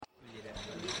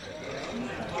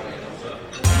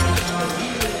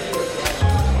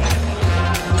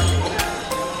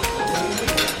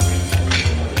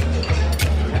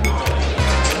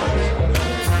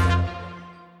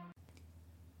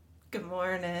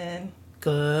Lynn.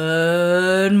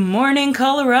 Good morning,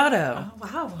 Colorado. Oh,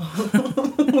 wow.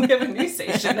 We have a new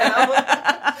station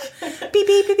now. Beep,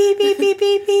 beep, beep, beep, beep, beep,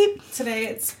 beep, beep. Today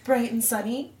it's bright and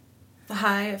sunny. The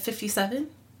high of 57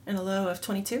 and a low of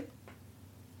 22.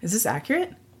 Is this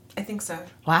accurate? I think so.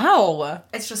 Wow.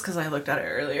 It's just because I looked at it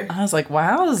earlier. I was like,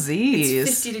 wowzies.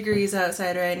 It's 50 degrees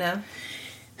outside right now.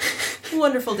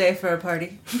 Wonderful day for a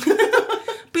party.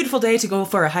 Beautiful day to go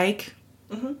for a hike.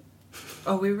 Mm-hmm.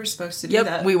 Oh, we were supposed to do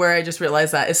that. Yep, we were. I just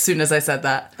realized that as soon as I said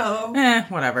that. Oh.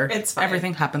 Whatever. It's fine.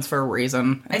 Everything happens for a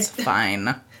reason. It's fine.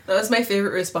 That was my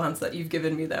favorite response that you've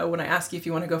given me, though, when I ask you if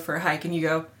you want to go for a hike, and you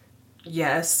go,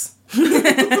 yes. With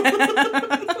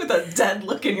a dead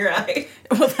look in your eye.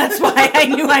 Well, that's why I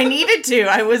knew I needed to.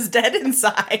 I was dead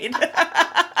inside.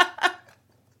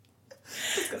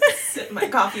 Just gonna sip my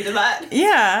coffee to that.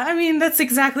 Yeah, I mean, that's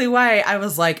exactly why I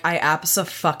was like, I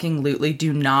abso-fucking-lutely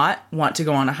do not want to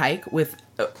go on a hike with...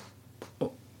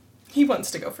 He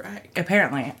wants to go for a hike.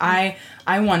 Apparently. I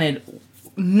wanted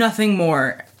nothing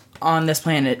more on this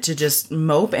planet to just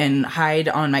mope and hide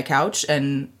on my couch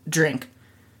and drink.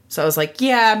 So I was like,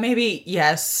 yeah, maybe,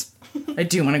 yes, I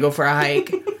do want to go for a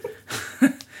hike.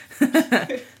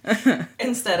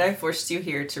 Instead, I forced you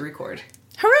here to record.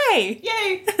 Hooray!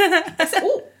 Yay! I said,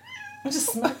 ooh! I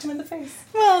just smacked him in the face.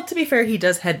 Well, to be fair, he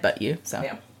does headbutt you, so.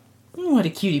 Yeah. What a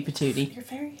cutie patootie. You're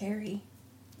very hairy.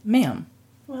 Ma'am,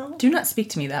 well, do not speak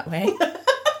to me that way.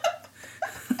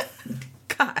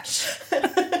 Gosh.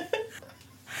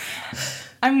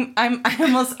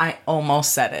 I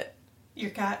almost said it.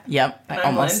 Your cat? Yep, I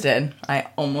almost did.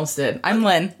 I'm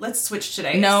Lynn. Let's switch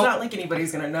today. No. It's not like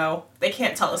anybody's gonna know. They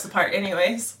can't tell us apart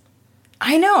anyways.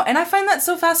 I know, and I find that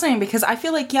so fascinating because I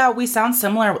feel like, yeah, we sound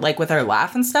similar, like, with our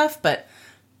laugh and stuff, but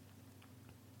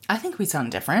I think we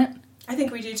sound different. I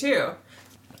think we do, too.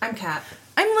 I'm Kat.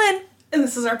 I'm Lynn. And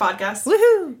this is our podcast.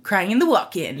 Woohoo! Crying in the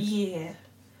walk-in. Yeah.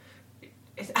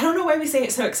 I don't know why we say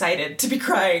it so excited to be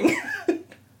crying.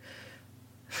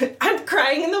 I'm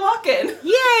crying in the walk-in.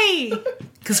 Yay!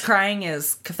 Because crying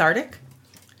is cathartic.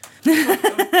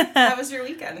 How was your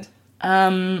weekend?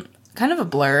 Kind of a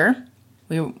blur.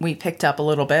 We picked up a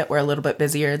little bit. We're a little bit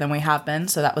busier than we have been,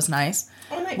 so that was nice.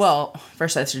 Oh, nice. Well,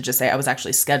 first I should just say I was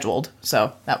actually scheduled,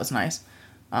 so that was nice.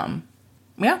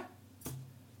 Yeah.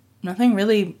 Nothing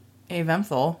really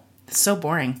eventful. It's so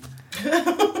boring.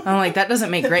 I'm like, that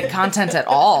doesn't make great content at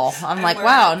all. I'm like,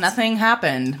 wow, nothing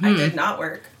happened. I did not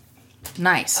work.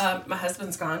 Nice. My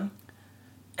husband's gone.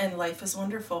 And life is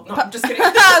wonderful. No, I'm just kidding.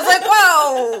 I was like,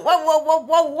 whoa, whoa, whoa, whoa,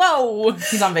 whoa, whoa.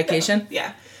 He's on vacation?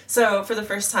 Yeah. So, for the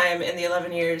first time in the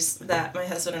 11 years that my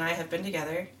husband and I have been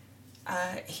together,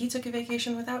 he took a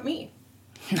vacation without me.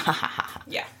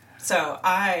 Yeah. So,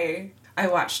 I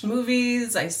watched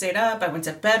movies, I stayed up, I went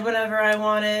to bed whenever I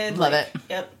wanted. Love it.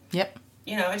 Yep.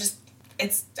 You know, I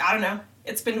don't know.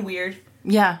 It's been weird.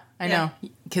 Yeah, I know.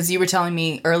 Because you were telling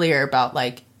me earlier about,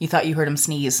 like, you thought you heard him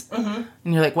sneeze. Mm-hmm.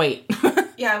 And you're like, wait.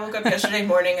 Yeah, I woke up yesterday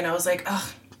morning and I was like,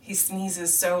 ugh. He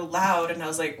sneezes so loud, and I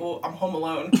was like, well, I'm home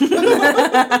alone. Who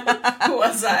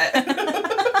was that?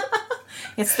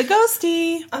 It's the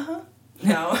ghosty. Uh-huh.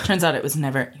 No. Turns out you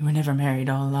were never married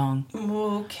all along.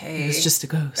 Okay. It was just a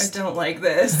ghost. I don't like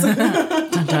this.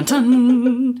 Dun, dun,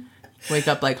 dun. Wake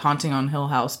up like Haunting on Hill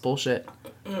House bullshit.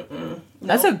 Mm-mm.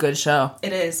 That's a good show.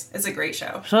 It is. It's a great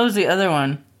show. So was the other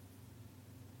one.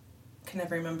 Can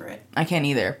never remember it. I can't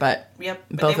either, but yep.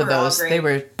 Both of those, they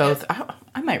were both... Yep.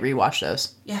 I might rewatch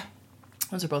those. Yeah.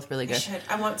 Those are both really good. I should.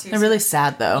 I want to. They're really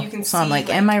sad, though. You can so I'm like,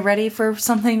 am I ready for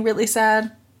something really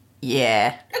sad?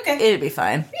 Yeah. Okay. It'd be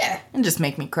fine. Yeah. And just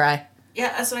make me cry.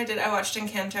 Yeah, that's what I did. I watched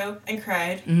Encanto and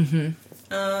cried.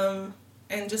 Mm-hmm.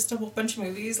 And just a whole bunch of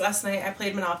movies. Last night, I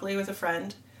played Monopoly with a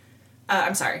friend.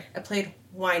 I'm sorry. I played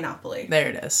Winopoly. There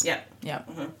it is. Yep. Yep.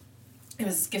 Mm-hmm. It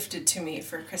was gifted to me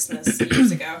for Christmas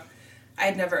years ago. I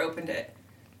had never opened it.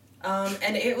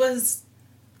 And it was...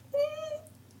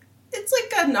 It's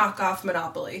like a knockoff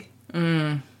Monopoly.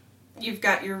 You've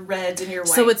got your reds and your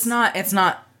whites. So it's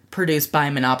not produced by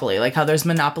Monopoly. Like how there's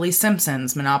Monopoly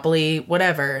Simpsons, Monopoly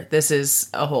whatever. This is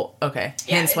a whole... Okay.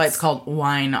 Yeah, hence why it's called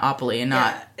Winopoly and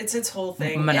not... Yeah, it's its whole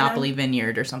thing. Monopoly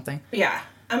Vineyard or something. Yeah.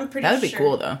 I'm pretty sure... That would be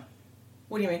cool, though.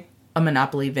 What do you mean? A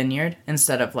Monopoly Vineyard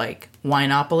instead of, like,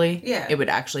 Winopoly. Yeah. It would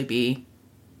actually be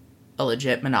a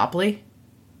legit Monopoly.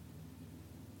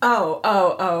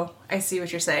 Oh. I see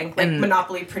what you're saying. Like,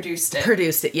 Monopoly produced it.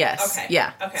 Produced it, yes. Okay.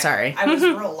 Yeah. Okay. Sorry. I was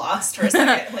real lost for a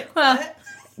second. Like, well, what?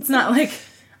 It's not like...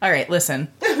 All right, listen.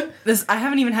 I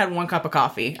haven't even had one cup of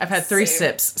coffee. I've had 3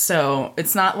 sips, so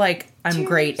it's not like I'm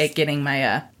great at getting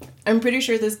my... I'm pretty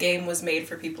sure this game was made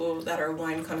for people that are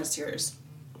wine connoisseurs.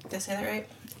 Did I say that right?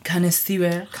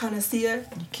 Connoisseur. Connoisseur.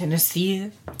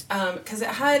 Connoisseur. Because it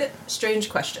had strange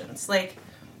questions, like,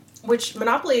 which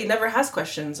Monopoly never has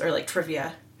questions, or, like,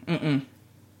 trivia. Mm-mm.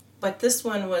 But this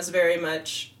one was very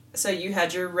much, so you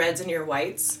had your reds and your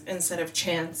whites, instead of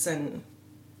chance and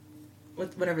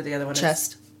whatever the other one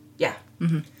Chest. is. Yeah.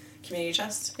 Mm-hmm. Community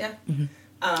chest, yeah.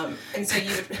 Mm-hmm. And so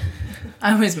you would...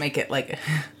 I always make it like...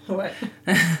 What?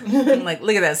 I'm like,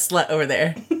 look at that slut over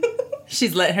there.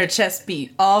 She's letting her chest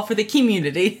beat, all for the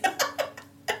community.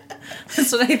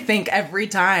 That's what I think every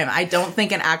time. I don't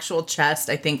think an actual chest.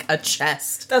 I think a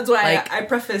chest. That's why like, I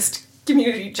prefaced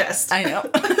community chest. I know.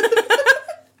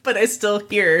 But I still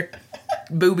hear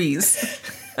boobies.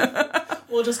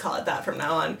 We'll just call it that from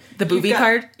now on. The booby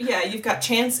card? Yeah, you've got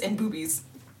chance and boobies.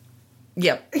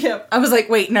 Yep. Yep. I was like,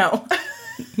 wait, no.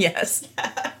 Yes.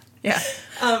 Yeah.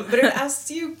 But it asks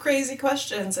you crazy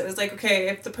questions. It was like, okay,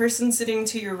 if the person sitting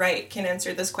to your right can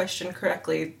answer this question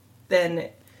correctly, then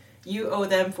you owe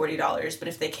them $40. But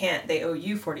if they can't, they owe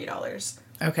you $40.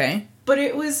 Okay. But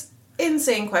it was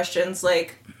insane questions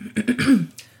like,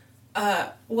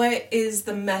 what is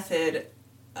the method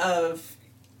of,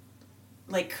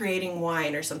 like, creating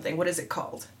wine or something? What is it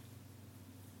called?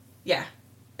 Yeah.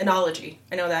 Enology.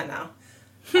 I know that now.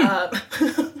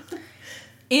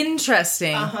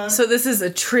 Interesting. Uh-huh. So this is a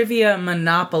trivia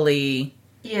Monopoly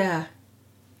Yeah.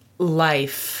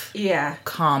 life Yeah.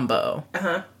 combo.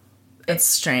 Uh-huh. It's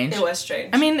strange. It was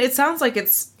strange. I mean, it sounds like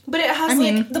it's... But it has,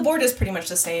 the board is pretty much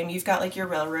the same. You've got, like, your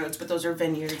railroads, but those are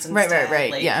vineyards instead.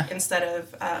 Right, like, yeah. Instead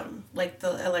of, like,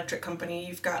 the electric company,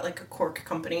 you've got, like, a cork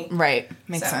company. Right.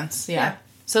 Makes sense. Yeah.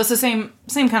 So it's the same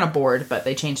kind of board, but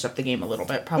they changed up the game a little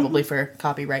bit, probably for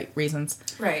copyright reasons.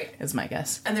 Right. Is my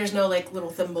guess. And there's no, like, little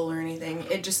thimble or anything.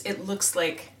 It looks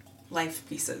like life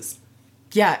pieces.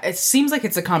 Yeah, it seems like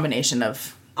it's a combination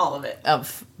of... All of it.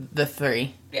 Of the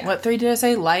three. Yeah. What three did I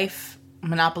say? Life,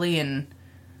 Monopoly, and...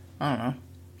 I don't know.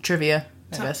 Trivia,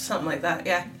 I guess. Something like that,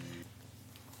 yeah.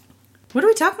 What are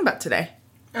we talking about today?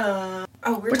 We're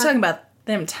talking about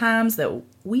them times that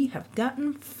we have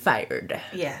gotten fired.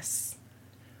 Yes.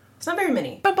 It's not very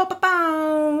many. Bow, bow, bow,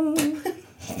 bow.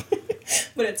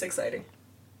 But it's exciting.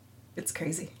 It's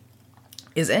crazy.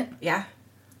 Is it? Yeah.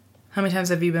 How many times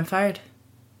have you been fired?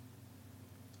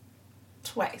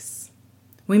 Twice.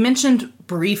 We mentioned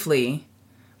briefly,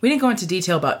 we didn't go into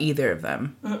detail about either of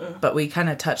them, but we kind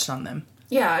of touched on them.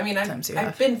 Yeah, I mean,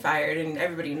 I've been fired, and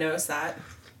everybody knows that.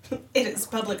 It is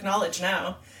public knowledge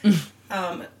now.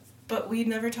 But we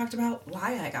never talked about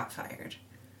why I got fired.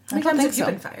 How many times have you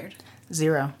been fired?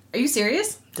 0. Are you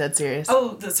serious? Dead serious.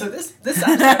 Oh, so this episode is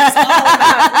all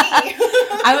about me.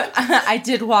 I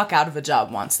did walk out of a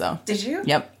job once, though. Did you?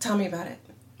 Yep. Tell me about it.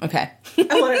 Okay.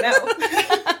 I want to know.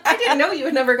 I didn't know you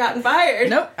had never gotten fired.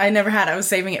 Nope, I never had. I was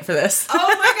saving it for this. Oh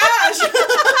my gosh.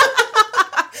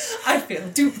 I feel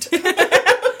duped.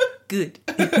 Good.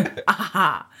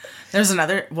 Aha. There's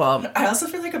another, well... I also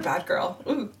feel like a bad girl.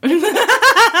 Ooh.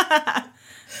 I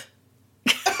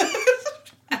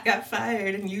got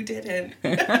fired and you didn't.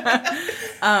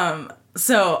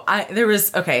 So I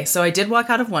did walk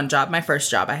out of one job, my first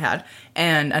job I had,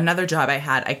 and another job I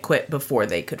had, I quit before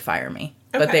they could fire me.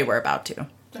 Okay. But they were about to.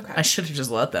 Okay. I should have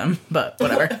just let them, but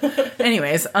whatever.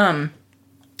 Anyways,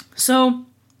 so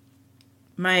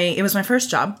it was my first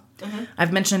job. Mm-hmm.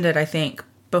 I've mentioned it, I think,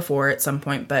 before at some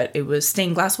point, but it was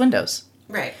stained glass windows.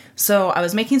 Right. So I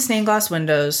was making stained glass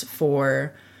windows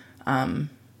for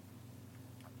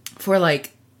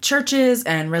like churches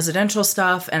and residential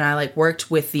stuff, and I like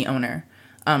worked with the owner.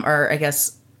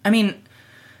 They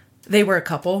were a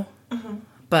couple,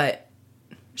 but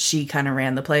she kind of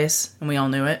ran the place, and we all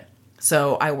knew it.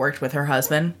 So I worked with her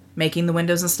husband making the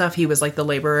windows and stuff. He was like the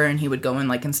laborer, and he would go and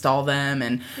like install them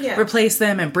and replace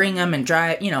them and bring them and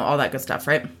dry, all that good stuff,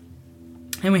 right?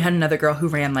 And we had another girl who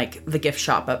ran like the gift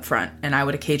shop up front, and I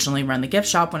would occasionally run the gift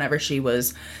shop whenever she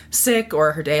was sick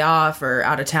or her day off or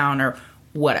out of town or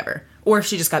whatever. Or if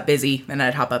she just got busy, then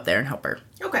I'd hop up there and help her.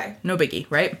 Okay. No biggie,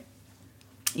 right?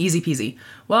 Easy peasy.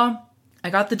 Well,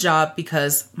 I got the job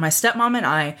because my stepmom and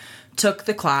I took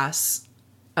the class,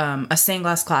 a stained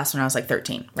glass class when I was like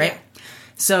 13, right? Yeah.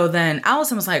 So then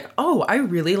Allison was like, oh, I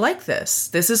really like this.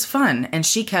 This is fun. And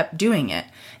she kept doing it.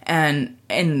 And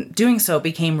in doing so,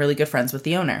 became really good friends with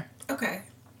the owner. Okay.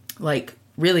 Like,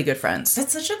 really good friends.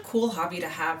 That's such a cool hobby to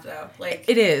have, though. Like,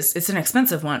 it is. It's an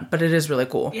expensive one, but it is really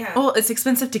cool. Yeah. Well, it's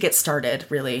expensive to get started,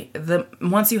 really.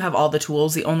 Once you have all the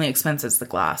tools, the only expense is the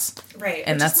glass. Right.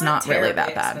 And that's not really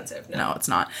that bad. No, it's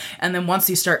not. And then once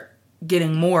you start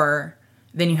getting more,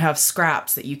 then you have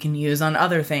scraps that you can use on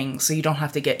other things, so you don't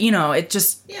have to get, it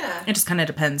just kind of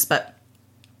depends. But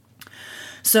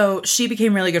so she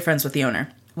became really good friends with the owner.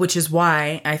 which is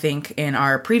why I think in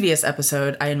our previous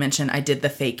episode, I had mentioned I did the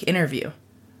fake interview.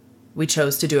 We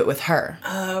chose to do it with her.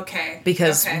 Okay.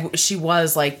 Because she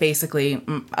was like basically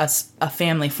a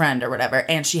family friend or whatever,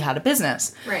 and she had a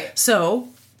business. Right. So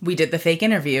we did the fake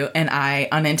interview, and I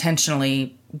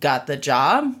unintentionally got the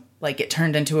job. Like, it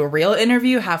turned into a real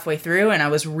interview halfway through, and I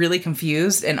was really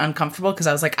confused and uncomfortable because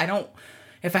I was like,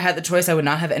 if I had the choice, I would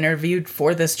not have interviewed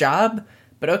for this job,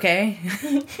 but okay.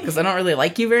 Because I don't really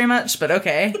like you very much, but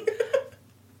okay.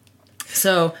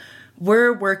 So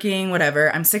we're working,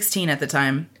 whatever. I'm 16 at the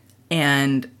time.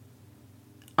 And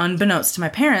unbeknownst to my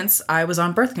parents, I was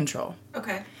on birth control.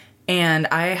 Okay. And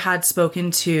I had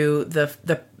spoken to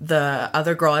the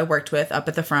other girl I worked with up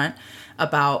at the front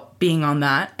about being on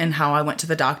that and how I went to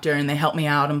the doctor and they helped me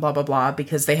out and blah, blah, blah,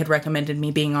 because they had recommended me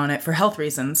being on it for health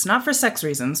reasons. Not for sex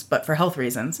reasons, but for health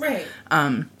reasons. Right.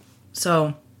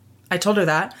 So I told her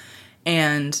that,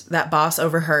 and that boss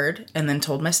overheard and then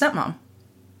told my stepmom.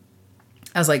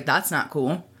 I was like, that's not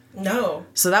cool. No.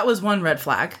 So that was one red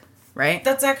flag. Right?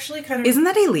 That's actually kind of... Isn't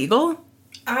that illegal?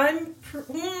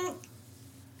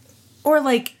 Or,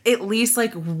 like, at least,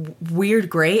 like, weird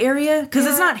gray area? Because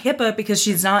it's not HIPAA because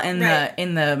she's not in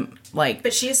the, like,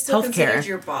 but she is still healthcare. Considered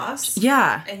your boss.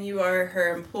 Yeah. And you are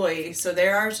her employee. So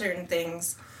there are certain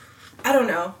things... I don't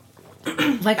know.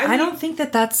 Like, I don't think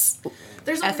that's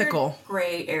there's ethical. A weird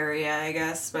gray area, I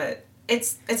guess, but...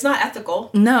 It's not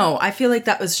ethical. No, I feel like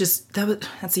that's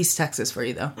East Texas for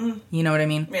you, though. Mm. You know what I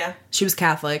mean? Yeah. She was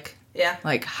Catholic. Yeah.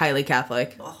 Like, highly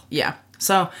Catholic. Ugh. Yeah.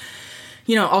 So,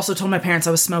 also told my parents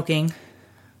I was smoking.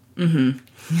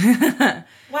 Mm-hmm.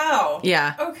 Wow.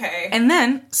 Yeah. Okay. And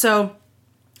then, so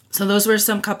those were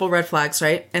some couple red flags,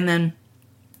 right? And then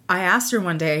I asked her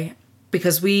one day,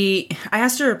 because I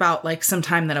asked her about, like, some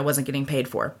time that I wasn't getting paid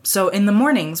for. So in the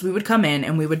mornings, we would come in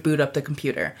and we would boot up the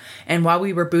computer. And while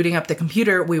we were booting up the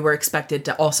computer, we were expected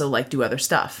to also, like, do other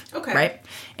stuff. Okay. Right?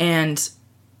 And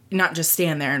not just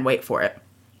stand there and wait for it.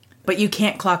 But you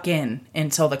can't clock in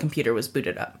until the computer was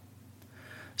booted up.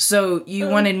 So you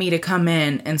wanted me to come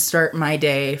in and start my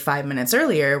day 5 minutes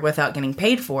earlier without getting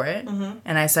paid for it. Mm-hmm.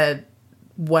 And I said,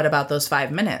 what about those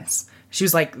 5 minutes? She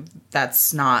was like,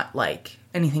 that's not, like,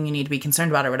 anything you need to be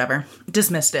concerned about or whatever.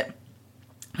 Dismissed it.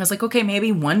 I was like, okay,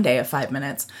 maybe one day of 5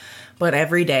 minutes. But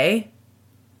every day?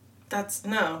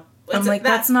 No. I'm like,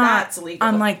 that's legal.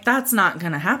 I'm like, that's not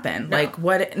going to happen. No. Like,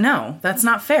 what? No, that's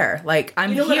not fair. Like,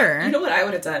 I'm here. You know what I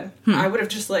would have done? I would have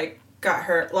just, like,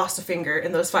 lost a finger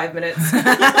in those 5 minutes.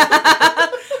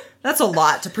 That's a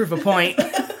lot to prove a point.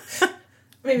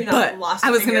 Maybe not but lost a finger.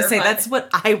 I was going to say, that's what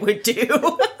I would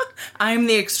do. I'm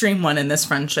the extreme one in this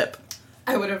friendship.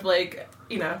 I would have, like,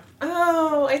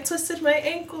 I twisted my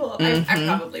ankle. Mm-hmm. I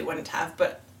probably wouldn't have,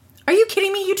 but... Are you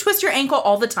kidding me? You twist your ankle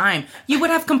all the time. You would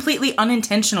have completely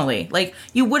unintentionally. Like,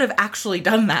 you would have actually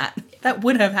done that. That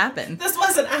would have happened. This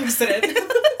was an accident.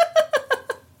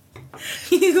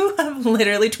 You have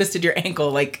literally twisted your ankle,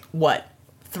 like, what?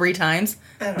 3 times?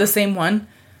 The same one?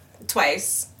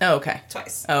 Twice. Oh, okay.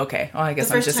 Twice. Oh, okay. Oh, I guess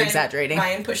I'm just exaggerating.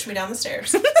 Ryan pushed me down the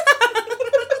stairs.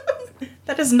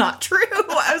 That is not true.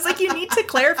 I was like, you need to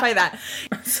clarify that.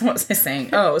 So what was I saying?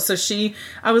 Oh, so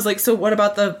I was like, so what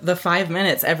about the 5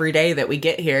 minutes every day that we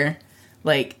get here?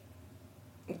 Like,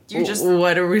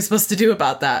 what are we supposed to do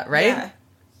about that, right? Yeah.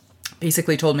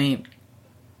 Basically told me,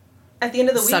 at the end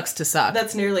of the week, sucks to suck.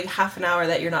 That's nearly half an hour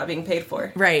that you're not being paid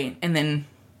for. Right. And then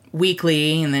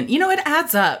weekly, and then, it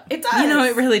adds up. It does.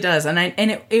 It really does. And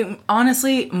it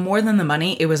honestly, more than the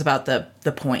money, it was about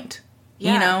the point.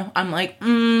 Yeah. I'm like,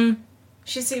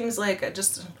 She seems like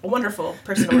just a wonderful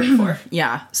person to work for.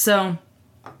 Yeah. So,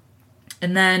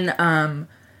 and then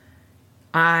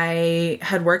I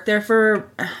had worked there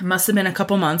for, must have been a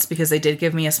couple months because they did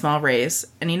give me a small raise.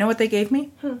 And you know what they gave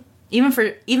me? Even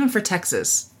for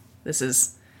Texas, this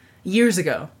is years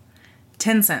ago,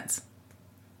 10 cents.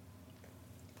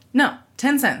 No,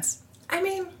 10 cents. I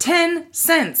mean... 10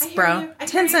 cents, bro.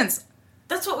 10 cents.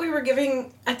 That's what we were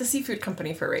giving at the seafood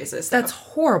company for raises. So. That's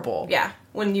horrible. Yeah.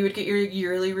 When you would get your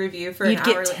yearly review for an hour.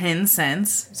 You'd get 10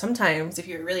 cents. Sometimes, if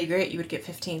you were really great, you would get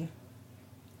 15.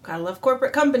 Gotta love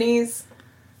corporate companies.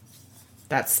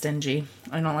 That's stingy.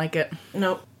 I don't like it.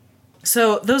 Nope.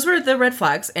 So those were the red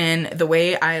flags, and the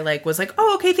way I was like,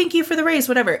 oh, okay, thank you for the raise,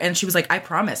 whatever. And she was like, I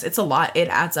promise, it's a lot. It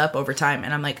adds up over time.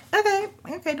 And I'm like,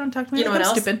 okay, don't talk to me. You know what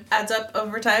else stupid. Adds up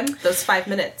over time? Those 5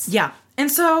 minutes. Yeah.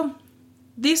 And so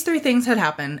these 3 things had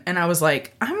happened, and I was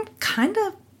like, I'm kind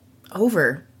of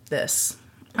over this.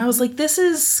 I was like, this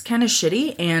is kind of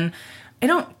shitty, and I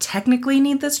don't technically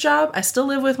need this job. I still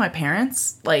live with my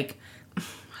parents. Like, I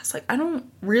was like, I don't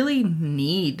really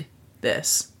need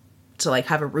this to,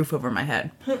 have a roof over my head.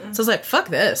 So I was like, fuck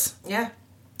this. Yeah.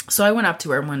 So I went up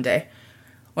to her one day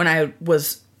when I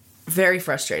was very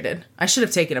frustrated. I should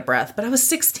have taken a breath, but I was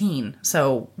 16,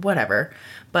 so whatever.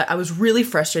 But I was really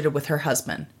frustrated with her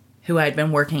husband, who I had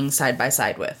been working side by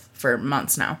side with for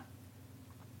months now.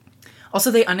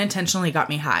 Also, they unintentionally got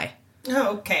me high.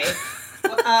 Oh, okay.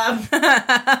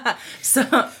 So,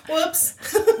 whoops.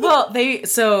 Well,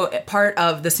 so part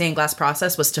of the stained glass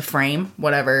process was to frame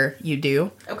whatever you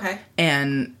do. Okay.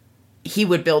 And he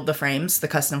would build the frames, the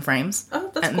custom frames.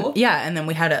 Oh, that's and, cool. Yeah, and then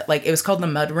we had it was called the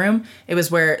mud room. It was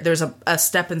where there's a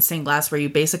step in stained glass where you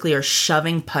basically are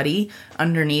shoving putty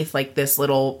underneath like this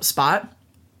little spot.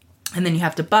 And then you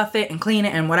have to buff it and clean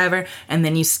it and whatever, and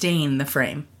then you stain the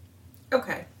frame.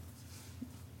 Okay.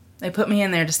 They put me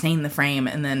in there to stain the frame,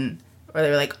 and then, or they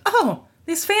were like, oh,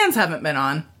 these fans haven't been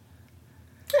on.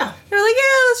 Yeah. They were like,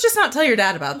 yeah, let's just not tell your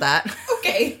dad about that.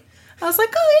 Okay. I was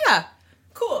like, oh, yeah.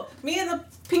 Cool. Me and the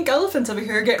pink elephants over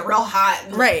here are getting real hot.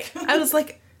 Right. I was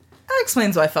like, that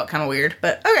explains why I felt kind of weird,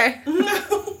 but okay.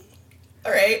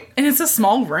 All right. And it's a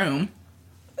small room.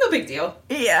 No big deal.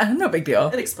 Yeah, no big deal.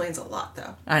 It explains a lot,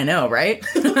 though. I know, right?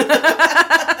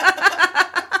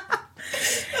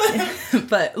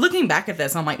 But looking back at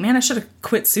this, I'm like, man, I should have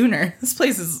quit sooner. This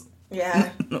place is...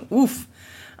 Yeah. Oof.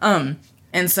 And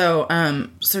so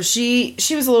she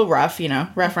was a little rough,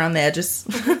 rough around the edges,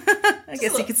 I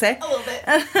guess you could say. A little bit.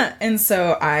 And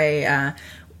so I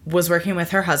was working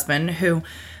with her husband, who,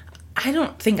 I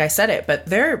don't think I said it, but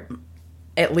they're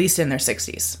at least in their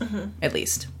 60s, at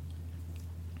least.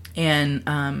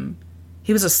 And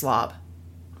he was a slob.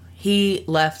 He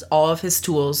left all of his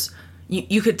tools.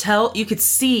 You could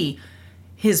see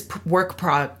his work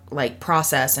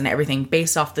process and everything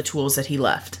based off the tools that he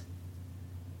left.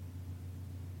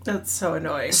 That's so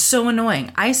annoying. So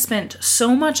annoying. I spent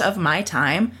so much of my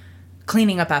time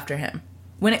cleaning up after him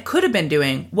when it could have been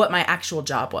doing what my actual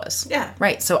job was. Yeah.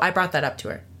 Right. So I brought that up to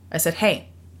her. I said, hey,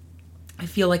 I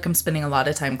feel like I'm spending a lot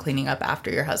of time cleaning up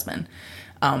after your husband.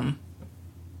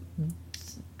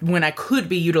 When I could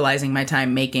be utilizing my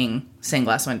time making stained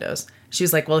glass windows. She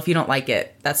was like, well, if you don't like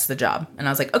it, that's the job. And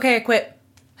I was like, okay, I quit.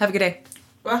 Have a good day.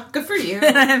 Well, good for you.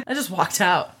 I just walked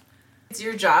out. It's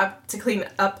your job to clean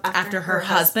up after her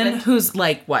husband, who's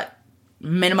like, what,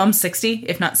 minimum 60,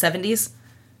 if not 70s?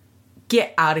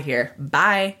 Get out of here.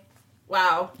 Bye.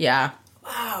 Wow. Yeah.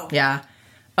 Wow. Yeah.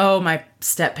 Oh, my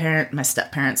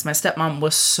stepmom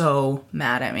was so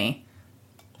mad at me.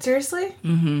 Seriously?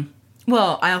 Mm-hmm.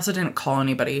 Well, I also didn't call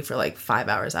anybody for like 5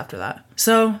 hours after that.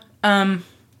 So,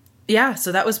 yeah,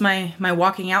 so that was my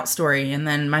walking out story. And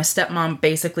then my stepmom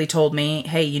basically told me,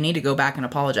 hey, you need to go back and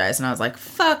apologize. And I was like,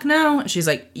 fuck no. And she's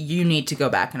like, you need to go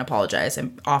back and apologize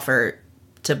and offer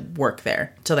to work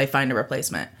there till they find a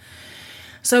replacement.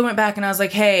 So I went back and I was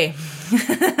like, hey,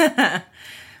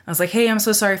 I'm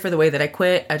so sorry for the way that I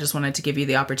quit. I just wanted to give you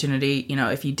the opportunity,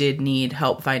 if you did need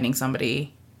help finding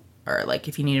somebody, or like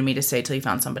if you needed me to stay till you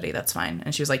found somebody, that's fine.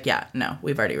 And she was like, yeah, no,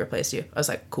 we've already replaced you. I was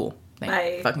like, cool.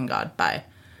 Thank fucking God. Bye.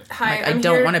 Hi, I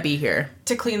don't want to be here.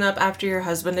 To clean up after your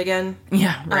husband again.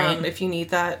 Yeah, right. If you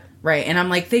need that. Right. And I'm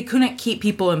like, they couldn't keep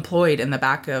people employed in the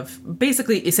back of,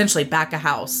 essentially back a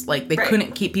house. Like, they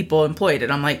couldn't keep people employed.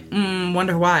 And I'm like,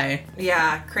 wonder why.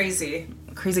 Yeah, crazy.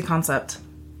 Crazy concept.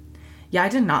 Yeah, I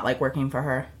did not like working for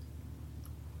her.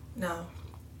 No.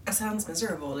 That sounds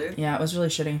miserable, dude. Yeah, it was really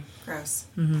shitty. Gross.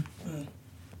 Mm-hmm.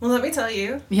 Well, let me tell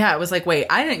you. Yeah, it was like, wait,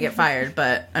 I didn't get fired,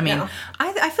 but, I mean, no.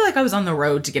 I feel like I was on the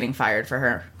road to getting fired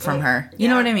from her. You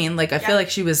know what I mean? Like, I feel like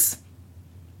she was...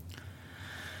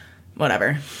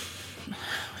 Whatever.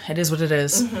 It is what it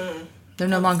is. Mm-hmm. They're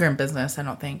no longer in business, I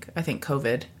don't think. I think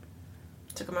COVID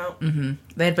took them out. Mm-hmm.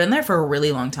 They had been there for a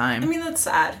really long time. I mean, that's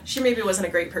sad. She maybe wasn't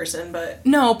a great person, but...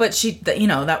 No, but she,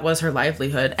 that was her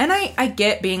livelihood. And I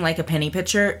get being, like, a penny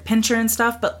pincher and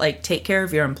stuff, but, like, take care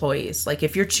of your employees. Like,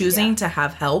 if you're choosing to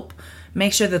have help,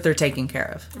 make sure that they're taken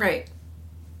care of. Right.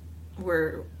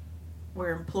 We're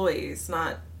employees,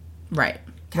 not... Right.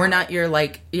 We're not your,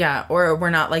 like, or we're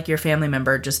not, like, your family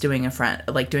member just doing a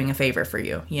favor for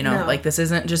you, No. Like, this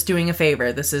isn't just doing a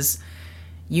favor. This is...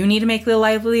 You need to make the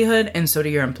livelihood, and so do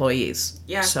your employees.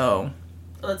 Yeah. So...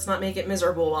 Let's not make it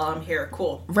miserable while I'm here.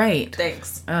 Cool. Right.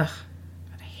 Thanks. Ugh.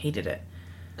 I hated it.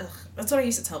 Ugh. That's what I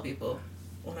used to tell people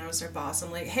when I was their boss.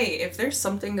 I'm like, hey, if there's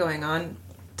something going on,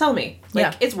 tell me.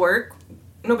 Like, it's work.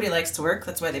 Nobody likes to work.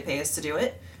 That's why they pay us to do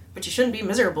it. But you shouldn't be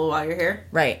miserable while you're here.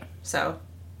 Right. So,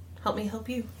 help me help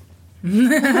you.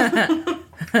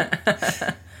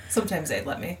 Sometimes they'd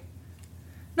let me.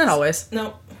 Not always.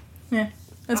 No. Yeah.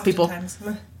 That's people.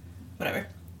 Whatever.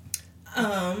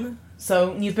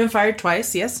 So, you've been fired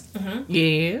twice, yes? Mm-hmm.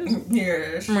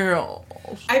 Yes.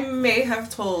 Yes. I may have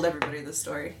told everybody this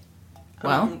story.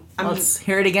 Well, let's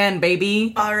hear it again,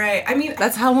 baby. All right. I mean...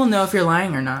 That's how we'll know if you're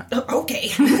lying or not. Okay.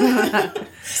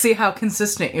 See how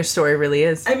consistent your story really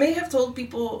is. I may have told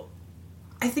people...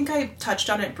 I think I touched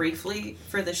on it briefly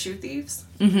for the shoe thieves.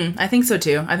 Mm-hmm. I think so,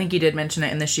 too. I think you did mention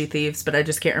it in the shoe thieves, but I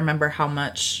just can't remember how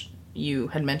much you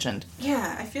had mentioned.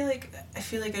 Yeah, I feel like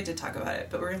I did talk about it,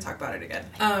 but we're going to talk about it again.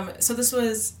 So this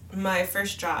was my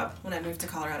first job when I moved to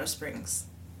Colorado Springs.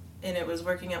 And it was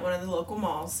working at one of the local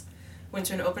malls. Went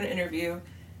to an open interview,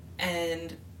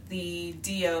 and the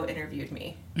DO interviewed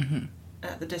me. Mm-hmm.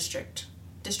 The district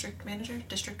manager,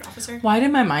 district officer. Why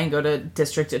did my mind go to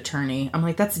district attorney? I'm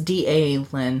like, that's DA,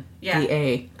 Lynn. Yeah.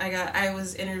 DA. I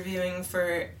was interviewing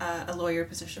for a lawyer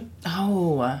position.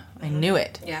 Oh, I knew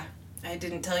it. Yeah. I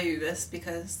didn't tell you this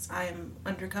because I am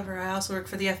undercover. I also work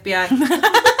for the FBI.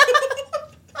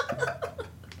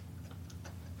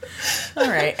 All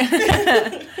right.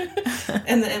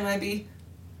 And the MIB.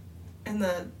 And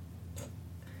the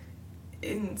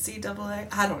NCAA.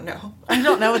 I don't know. I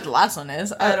don't know what the last one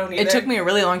is. I don't either. It took me a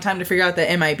really long time to figure out the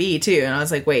MIB, too. And I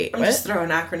was like, wait, I'm just throwing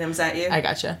acronyms at you. I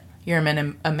gotcha. You're a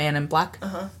man in black?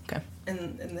 Uh-huh. Okay.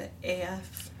 And the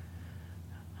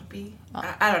AFB?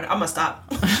 I don't know. I'm going to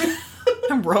stop.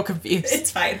 I'm real confused.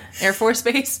 It's fine. Air Force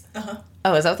Base? Uh-huh.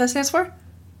 Oh, is that what that stands for?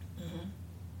 Mm-hmm.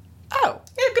 Oh.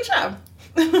 Yeah, good job.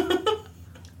 I'm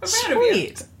proud of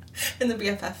you. And the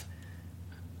BFF.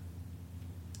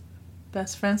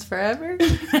 Best friends forever?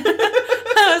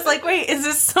 I was like, wait, is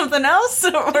this something else?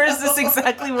 Or is this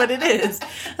exactly what it is?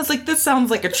 I was like, this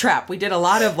sounds like a trap. We did a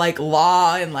lot of, like,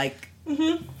 law and, like,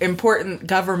 important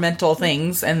governmental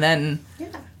things. And then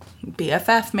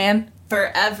BFF, man.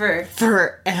 Forever.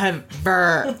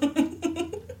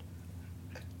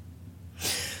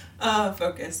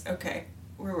 Focus. Okay.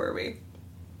 Where were we?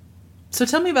 So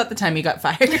tell me about the time you got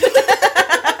fired.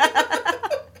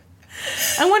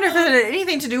 I wonder if it had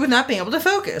anything to do with not being able to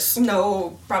focus.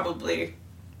 No, probably.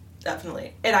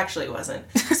 Definitely. It actually wasn't.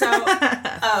 So,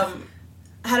 I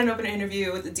had an open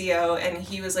interview with the DO, and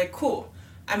he was like, cool,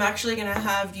 I'm actually going to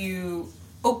have you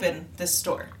open this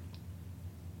store.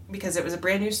 Because it was a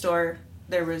brand new store.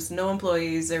 There was no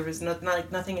employees. There was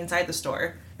nothing inside the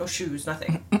store. No shoes,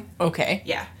 nothing. Okay.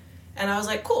 Yeah. And I was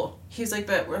like, cool. He's like,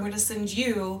 but we're going to send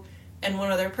you and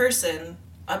one other person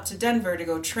up to Denver to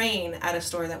go train at a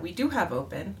store that we do have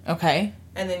open. Okay.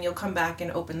 And then you'll come back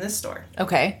and open this store.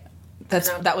 Okay.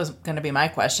 That was going to be my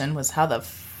question, was how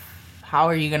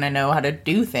are you going to know how to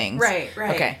do things? Right.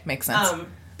 Okay, makes sense.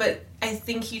 But I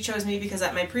think he chose me because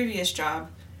at my previous job,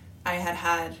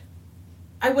 I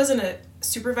wasn't a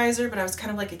supervisor, but I was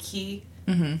kind of like a key.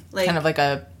 Mm-hmm. Like, kind of like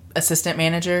a assistant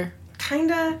manager?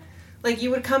 Kinda. Like, I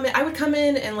would come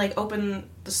in and, like, open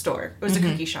the store. It was a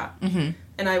cookie shop. Mm-hmm.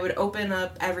 And I would open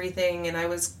up everything, and I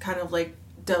was kind of, like,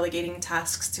 delegating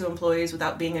tasks to employees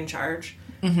without being in charge.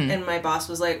 Mm-hmm. And my boss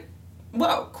was like,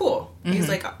 whoa, cool. Mm-hmm. He's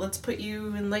like, let's put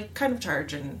you in, like, kind of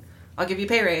charge, and I'll give you a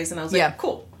pay raise. And I was like,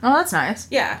 cool. Oh, that's nice.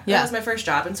 Yeah. That was my first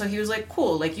job. And so he was like,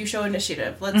 cool, like, you show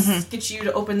initiative. Let's get you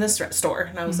to open this store.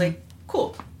 And I was like,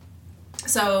 cool.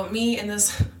 So me and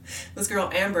this girl,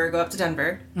 Amber, go up to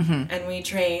Denver, and we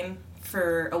train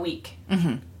for a week.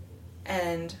 Mm-hmm.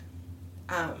 And,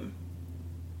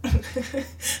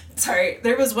 sorry,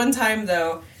 there was one time,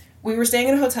 though, we were staying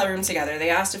in a hotel room together. They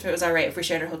asked if it was all right if we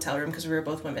shared a hotel room because we were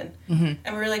both women. Mm-hmm.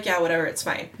 And we were like, yeah, whatever, it's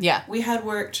fine. Yeah. We had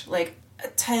worked, like, a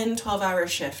 10, 12-hour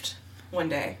shift one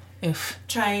day. Oof.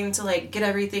 Trying to, like, get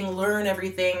everything, learn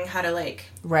everything, how to, like...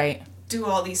 Right. Do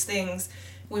all these things.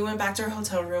 We went back to our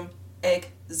hotel room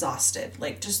exhausted.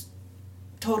 Like, just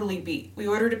totally beat. We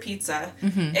ordered a pizza.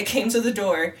 Mm-hmm. It came to the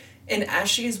door. And as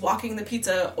she's walking the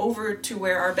pizza over to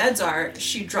where our beds are,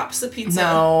 she drops the pizza.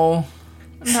 No.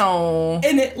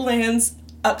 And it lands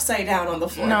upside down on the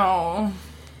floor. No.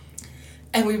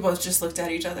 And we both just looked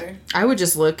at each other. I would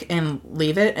just look and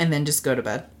leave it and then just go to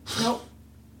bed. Nope.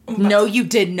 No, you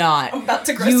did not. I'm about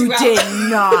to gross you out. You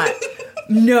did not.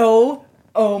 No.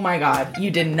 Oh my God.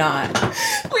 You did not.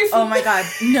 Oh my God.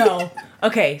 No.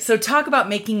 Okay, so talk about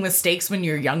making mistakes when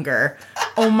you're younger.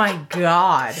 Oh my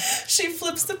God. She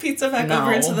flips the pizza back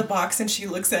over into the box and she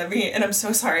looks at me, and I'm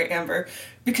so sorry, Amber,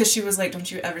 because she was like, don't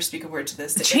you ever speak a word to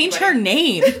this. Change her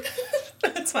name.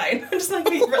 That's fine. I'm just like,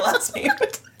 make her last name.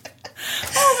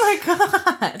 Oh my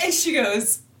God. And she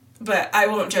goes, but I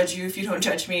won't judge you if you don't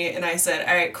judge me. And I said,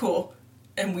 all right, cool.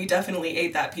 And we definitely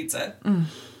ate that pizza. Mm.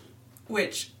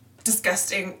 Which,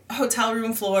 disgusting. Hotel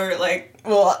room floor, like,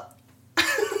 well.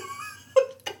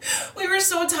 We were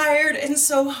so tired and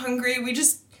so hungry. We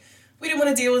didn't want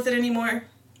to deal with it anymore.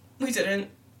 We didn't.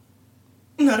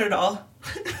 Not at all.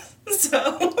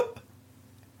 So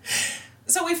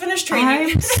we finished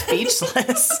training. I'm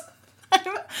speechless.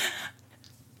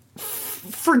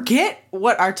 forget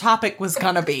what our topic was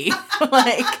gonna be.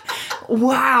 Like,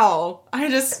 wow.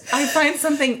 I find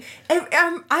something.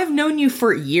 I've known you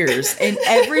for years, and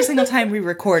every single time we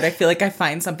record, I feel like I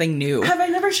find something new. Have I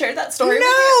never shared that story with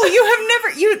No, you have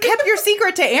never. You kept your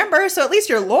secret to Amber, so at least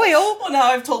you're loyal. Well, now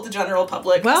I've told the general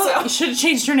public. Well, so. you should have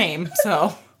changed your name,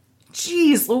 so.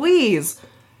 Jeez Louise.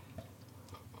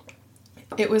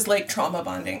 It was like trauma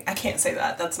bonding. I can't say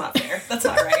that. That's not fair. That's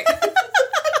not right.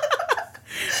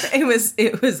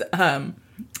 It was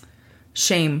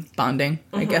shame bonding,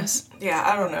 I guess. Yeah,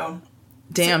 I don't know.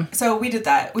 Damn. So we did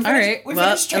that. We finished, All right. Well,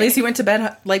 at least you went to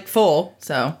bed like full,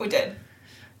 so. We did.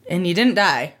 And you didn't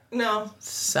die. No.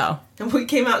 So. And we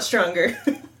came out stronger.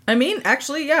 I mean,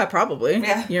 actually, yeah, probably.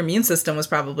 Yeah. Your immune system was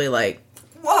probably like.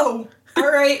 Whoa.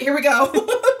 All right, here we go.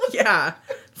 Yeah,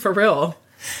 for real.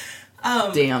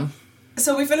 Damn.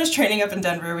 So we finished training up in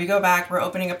Denver. We go back. We're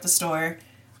opening up the store,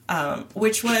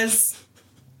 which was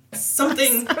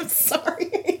something. I'm sorry.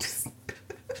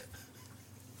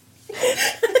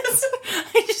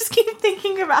 I just keep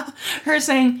thinking about her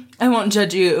saying, "I won't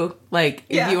judge you, like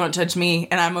if you won't judge me,"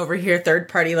 and I'm over here third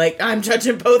party, like I'm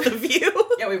judging both of you.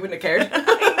 Yeah, we wouldn't have cared.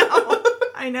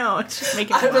 I know. It's just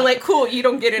making. We're like, cool. You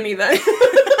don't get any then.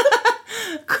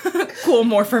 Cool,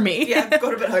 more for me. Yeah,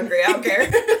 go to bed hungry. I don't care.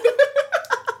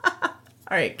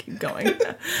 All right, keep going.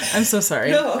 I'm so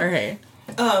sorry. No. All right.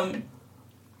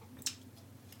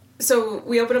 So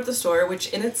we opened up the store, which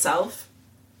in itself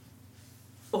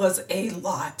was a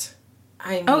lot.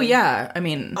 I mean, Oh yeah, I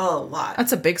mean, a lot.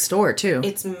 that's a big store too.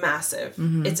 It's massive.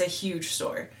 It's a huge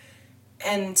store.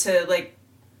 And to like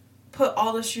put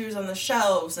all the shoes on the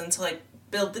shelves and to like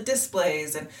build the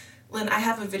displays and Lynn, I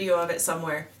have a video of it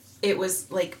somewhere. It was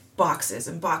like boxes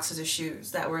and boxes of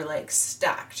shoes that were like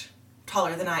stacked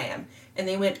taller than I am. And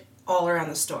they went all around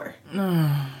the store.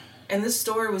 And this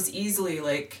store was easily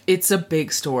like... It's a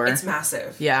big store. It's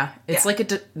massive. Yeah. It's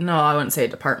like no, I wouldn't say a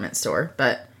department store,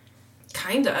 but...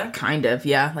 Kinda. Kind of,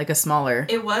 yeah. Like a smaller...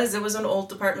 It was an old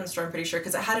department store, I'm pretty sure,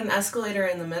 because it had an escalator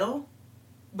in the middle,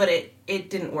 but it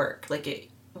didn't work. Like, it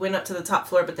went up to the top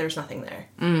floor, but there's nothing there.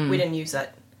 We didn't use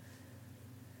that.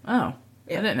 Oh.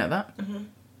 Yeah. I didn't know that.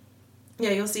 Yeah,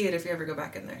 you'll see it if you ever go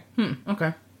back in there.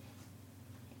 Okay.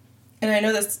 And I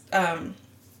know this,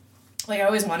 like, I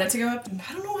always wanted to go up, and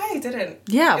I don't know why I didn't.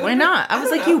 Yeah, why not? I was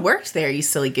like, know. you worked there, you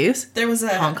silly goose. There was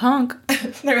a... Honk honk.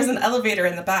 There was an elevator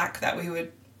in the back that we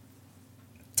would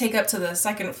take up to the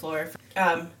second floor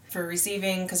for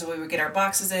receiving, because we would get our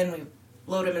boxes in, we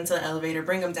load them into the elevator,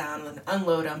 bring them down, and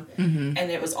unload them, and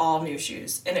it was all new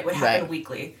shoes, and it would happen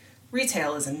weekly.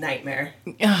 Retail is a nightmare.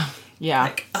 Yeah.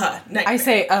 Like, nightmare. I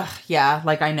say, yeah,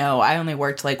 like I know. I only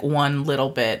worked like one little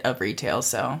bit of retail,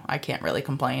 so I can't really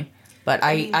complain. But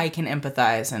I mean, I can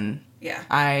empathize and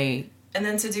and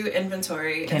then to do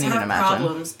inventory can't and to even have imagine.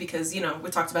 problems because, you know, we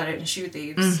talked about it in Shoe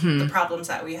Thieves, the problems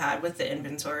that we had with the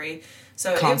inventory.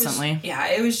 So constantly.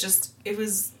 It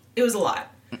was a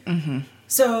lot.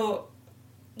 So,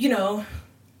 you know,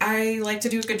 I like to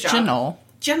do a good job.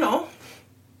 Genovia.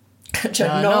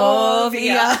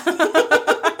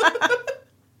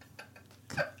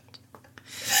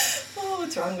 Oh,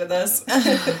 what's wrong with us?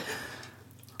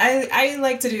 I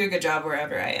like to do a good job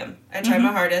wherever I am. I try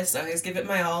my hardest. I always give it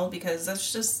my all because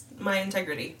that's just my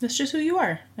integrity. That's just who you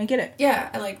are. I get it. Yeah,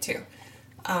 I like to.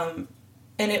 And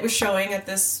it was showing at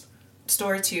this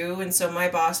store too, and so my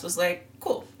boss was like,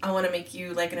 cool, I want to make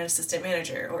you like an assistant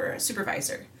manager or a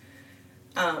supervisor.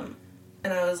 And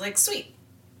I was like, sweet.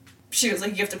 She was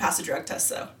like, you have to pass a drug test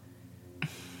though.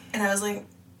 And I was like,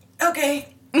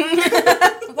 okay.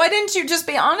 Why didn't you just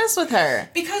be honest with her?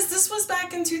 Because this was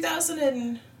back in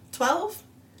 2012.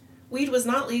 Weed was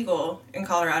not legal in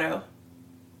Colorado.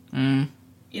 You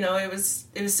know, it was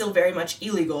still very much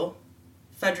illegal,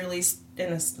 federally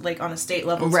on a state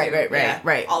level.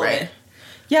 Right. All of it.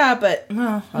 Yeah, but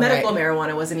well, medical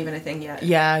marijuana wasn't even a thing yet.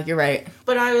 Yeah, you're right.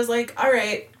 But I was like, all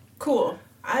right, cool.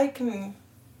 I can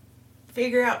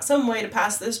figure out some way to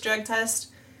pass this drug test.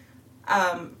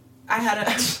 I had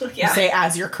a You say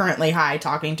as you're currently high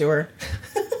talking to her.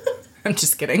 I'm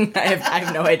just kidding. I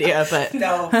have no idea, but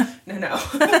no. I'm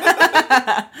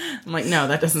like, no,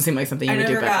 that doesn't seem like something you would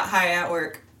do. I never got high at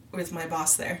work with my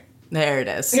boss there. There it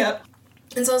is. Yep.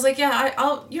 And so I was like, yeah,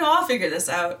 I'll figure this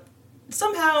out.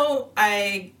 Somehow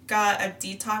I got a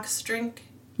detox drink.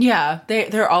 Yeah,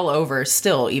 they're all over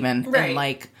still, even right. And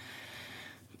like,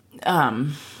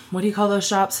 what do you call those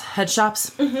shops? Head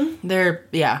shops. They're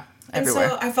everywhere. And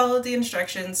so I followed the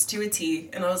instructions to a T,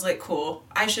 and I was like, cool,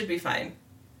 I should be fine.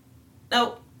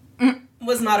 Nope.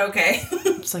 Was not okay.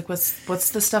 It's like, what's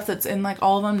the stuff that's in like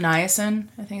all of them? Niacin,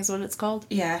 I think is what it's called.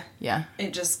 Yeah. Yeah.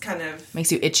 It just kind of...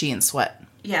 makes you itchy and sweat.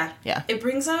 Yeah. Yeah. It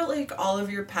brings out, like, all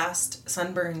of your past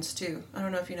sunburns, too. I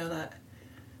don't know if you know that.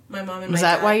 My mom and Was my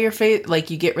that dad... why your face, like,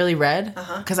 you get really red?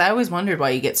 Uh-huh. Because I always wondered why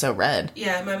you get so red.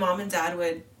 Yeah, my mom and dad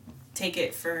would take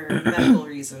it for medical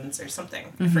reasons or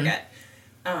something. I forget.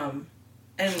 And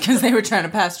Because they were trying to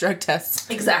pass drug tests.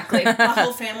 Exactly. A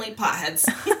whole family potheads.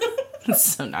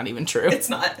 That's so not even true. It's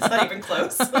not even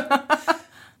close.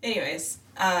 Anyways,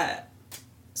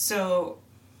 so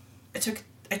I took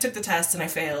the test and I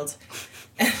failed.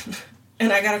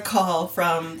 And I got a call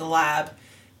from the lab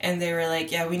and they were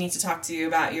like, yeah, we need to talk to you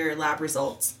about your lab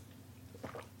results.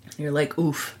 You're like,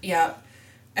 oof. Yeah.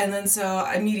 And then so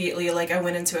immediately, like, I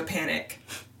went into a panic.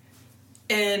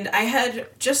 And I had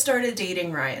just started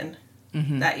dating Ryan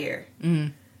that year.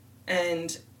 Mm-hmm.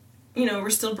 And, you know, we're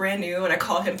still brand new, and I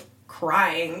call him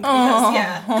crying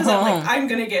because I'm like, I'm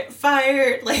going to get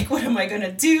fired. Like, what am I going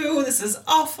to do? This is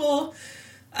awful.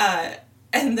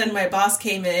 And then my boss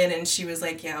came in, and she was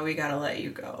like, yeah, we got to let you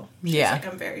go. She's like,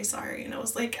 I'm very sorry. And I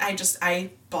was like, I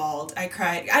bawled. I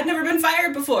cried. I'd never been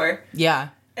fired before. Yeah.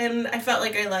 And I felt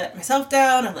like I let myself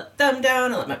down, I let them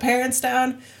down, I let my parents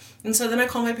down. And so then I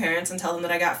called my parents and tell them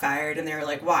that I got fired, and they were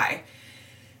like, why?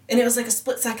 And it was like a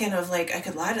split second of, like, I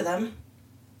could lie to them.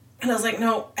 And I was like,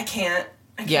 no, I can't.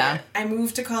 Yeah. I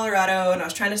moved to Colorado, and I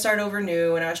was trying to start over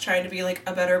new, and I was trying to be, like,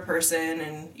 a better person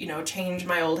and, you know, change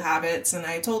my old habits. And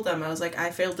I told them, I was like,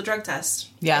 I failed the drug test.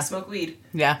 Yeah. I smoke weed.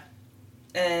 Yeah.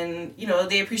 And, you know,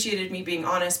 they appreciated me being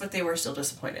honest, but they were still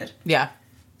disappointed. Yeah.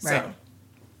 Right. So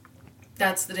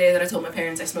that's the day that I told my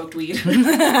parents I smoked weed.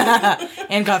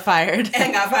 And got fired.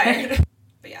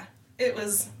 But yeah, it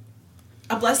was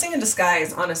a blessing in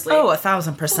disguise, honestly. Oh,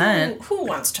 1,000%. Who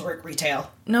wants to work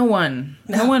retail? No one.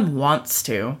 No one wants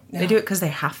to. No. They do it because they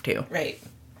have to. Right.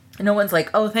 And no one's like,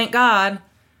 oh, thank God.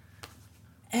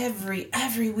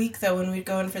 Every week, though, when we'd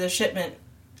go in for the shipment,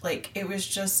 like, it was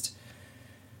just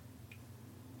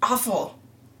awful.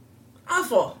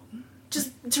 Awful.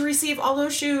 Just to receive all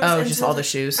those shoes. Oh, just all the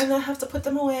shoes. And then have to put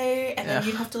them away. And then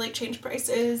you'd have to, like, change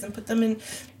prices and put them in.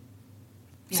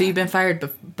 Yeah. So you've been fired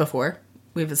before.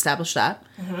 We've established that.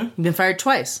 Mm-hmm. You've been fired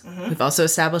twice. Mm-hmm. We've also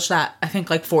established that, I think,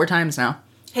 like 4 times now.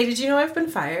 Hey, did you know I've been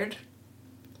fired?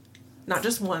 Not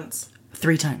just once.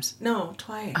 3 times. No,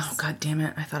 twice. Oh, God damn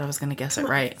it. I thought I was going to guess it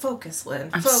right. Focus, Lynn.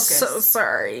 I'm Focus. so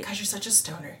sorry. Gosh, you're such a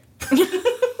stoner.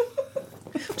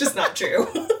 Just not true.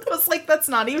 I was like, that's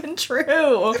not even true.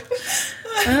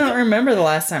 I don't remember the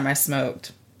last time I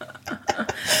smoked.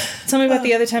 Tell me about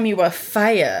the other time you were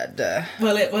fired.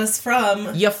 Well, it was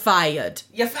from... You're fired.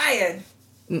 You're fired.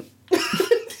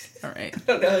 All right. I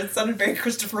don't know. It sounded very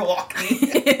Christopher Walken.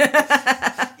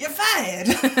 You're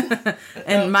fired.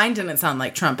 And mine didn't sound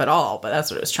like Trump at all, but that's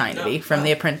what it was trying to be from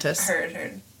The Apprentice.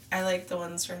 Heard. I like the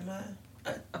ones from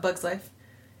A Bug's Life.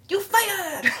 You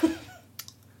fired.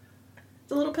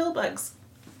 The little pill bugs.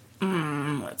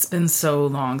 It's been so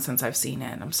long since I've seen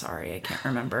it. I'm sorry. I can't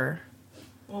remember.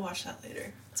 We'll watch that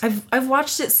later. I've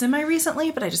watched it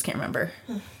semi-recently, but I just can't remember.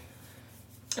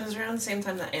 It was around the same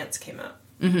time that Ants came out.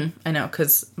 Mm-hmm. I know,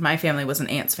 because my family was an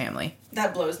Ants family.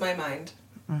 That blows my mind.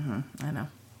 Mm-hmm. I know.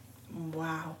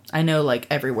 Wow. I know, like,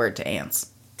 every word to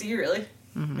Ants. Do you really?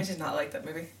 Mm-hmm. I did not like that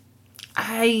movie.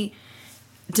 I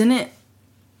didn't...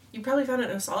 You probably found it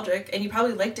nostalgic, and you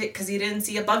probably liked it because you didn't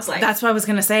see A Bug's Life. That's what I was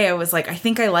going to say. I was like, I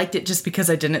think I liked it just because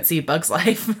I didn't see Bug's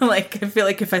Life. Like, I feel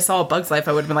like if I saw A Bug's Life,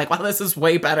 I would have been like, wow, this is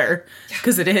way better.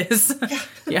 Because it is.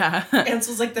 Yeah. Ants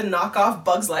was like the knockoff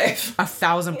Bug's Life.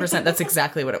 1,000%. That's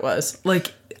exactly what it was.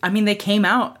 Like, I mean, they came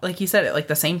out, like you said, at like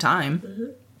the same time. Mm-hmm.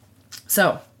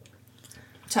 So,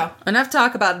 enough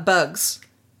talk about bugs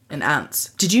and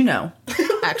ants. Did you know,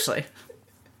 actually...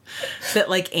 that,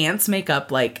 like, ants make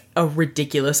up, like, a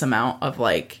ridiculous amount of,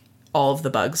 like, all of the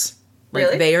bugs. Like,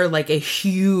 really? They are, like, a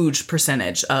huge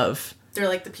percentage of... They're,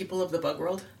 like, the people of the bug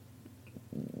world?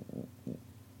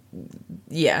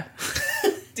 Yeah.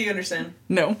 Do you understand?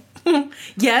 No.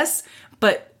 Yes,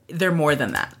 but they're more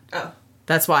than that. Oh.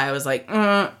 That's why I was like,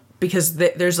 because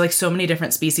there's, like, so many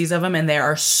different species of them, and there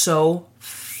are so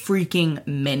freaking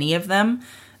many of them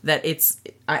that it's...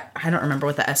 I don't remember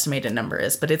what the estimated number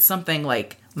is, but it's something,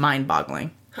 like...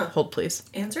 mind-boggling. Huh. Hold, please.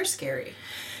 Ants are scary.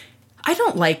 I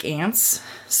don't like ants,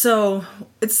 so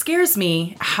it scares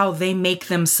me how they make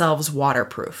themselves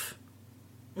waterproof.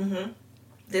 Mm-hmm.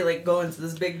 They, like, go into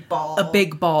this big ball. A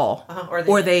big ball.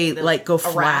 Or they like, go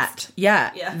flat. Raft.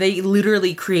 Yeah. They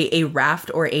literally create a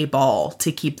raft or a ball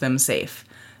to keep them safe.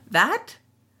 That's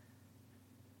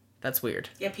weird.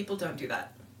 Yeah, people don't do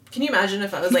that. Can you imagine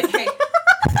if I was like, hey...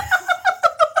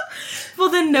 Well,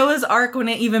 then Noah's Ark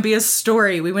wouldn't even be a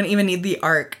story. We wouldn't even need the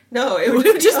Ark. No, it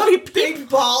would just be a big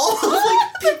ball of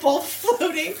like people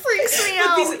floating. Freaks me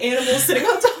out. With these animals sitting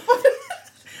on top of it.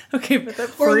 Okay, but that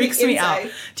freaks me out.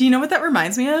 Do you know what that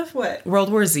reminds me of? What?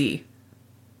 World War Z.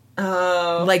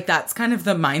 Oh. Like, that's kind of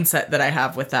the mindset that I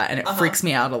have with that, and it freaks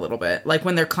me out a little bit. Like,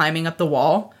 when they're climbing up the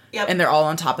wall, and they're all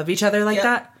on top of each other like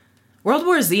that. World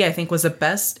War Z, I think, was the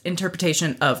best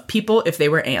interpretation of people if they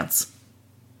were ants.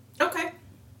 Okay.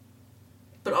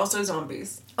 But also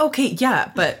zombies. Okay,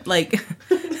 yeah, but, like...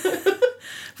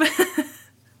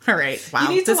 All right, wow.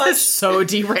 This is so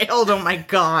derailed, oh my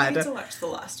god. You need to watch The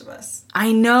Last of Us.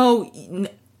 I know,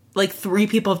 like, 3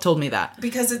 people have told me that.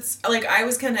 Because it's, like, I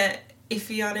was kind of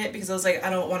iffy on it, because I was like,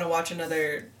 I don't want to watch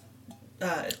another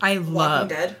Walking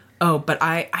Dead. Oh, but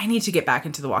I need to get back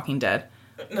into The Walking Dead.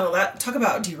 No, talk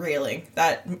about derailing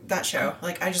that show.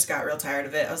 Like, I just got real tired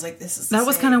of it. I was like, this is that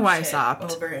was kind of why I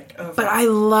stopped. Over and over. But I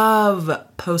love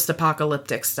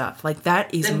post-apocalyptic stuff. Like,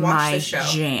 that is my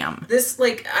jam. This,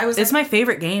 like, it's my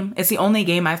favorite game. It's the only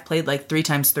game I've played like 3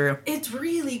 times through. It's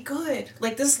really good.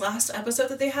 Like, this last episode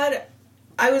that they had,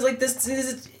 I was like, this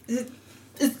is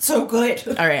it's so good.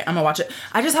 All right, I'm gonna watch it.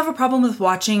 I just have a problem with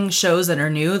watching shows that are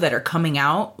new, that are coming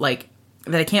out, like,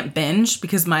 that I can't binge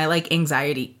because my, like,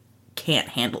 anxiety can't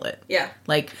handle it. Yeah.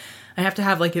 Like, I have to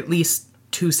have, like, at least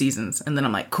 2 seasons, and then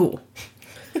I'm like, cool.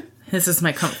 This is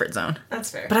my comfort zone.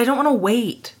 That's fair. But I don't want to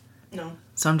wait. No.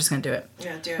 So I'm just going to do it.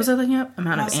 Yeah, do it. What was I looking up?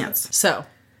 Amount of ants. So,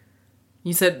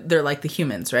 you said they're like the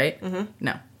humans, right? Mm-hmm.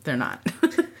 No, they're not.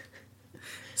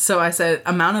 So I said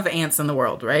amount of ants in the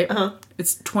world, right? Uh-huh.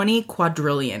 It's 20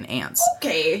 quadrillion ants.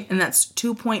 Okay. And that's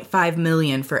 2.5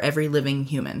 million for every living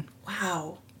human.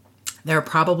 Wow. There are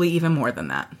probably even more than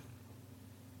that.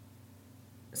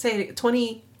 Say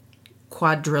 20...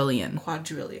 Quadrillion.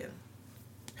 Quadrillion.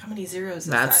 How many zeros is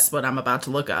That's what I'm about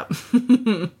to look up.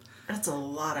 That's a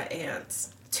lot of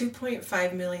ants.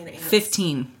 2.5 million ants.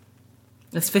 15.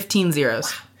 That's 15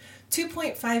 zeros. Wow.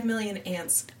 2.5 million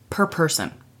ants. Per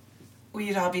person.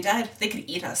 We'd all be dead. They could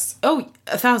eat us. Oh,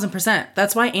 1,000%.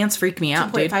 That's why ants freak me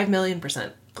out, dude. 2.5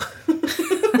 million%.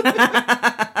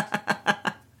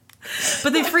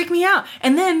 But they freak me out.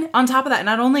 And then, on top of that,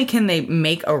 not only can they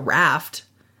make a raft,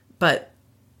 but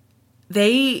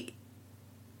they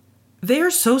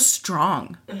are so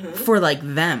strong for, like,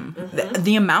 them. Mm-hmm.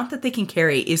 The amount that they can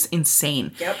carry is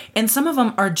insane. Yep. And some of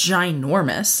them are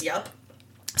ginormous. Yep.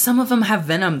 Some of them have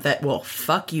venom that will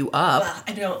fuck you up. Well,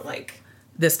 I don't like...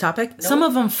 This topic? Nope. Some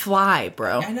of them fly,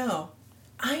 bro. I know.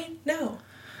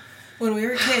 When we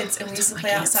were kids and we used to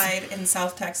play outside in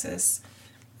South Texas,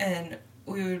 and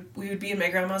we would be in my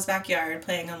grandma's backyard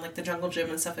playing on, like, the jungle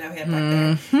gym and stuff that we had back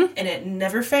there, and it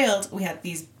never failed. We had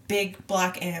these big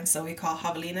black ants that we call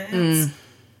javelina ants,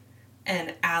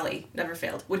 and Allie, never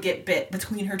failed, would get bit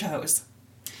between her toes.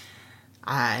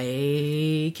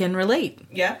 I can relate.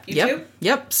 Yeah, you too?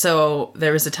 Yep. So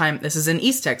there was a time, this is in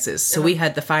East Texas, so we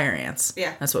had the fire ants.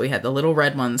 Yeah. That's what we had, the little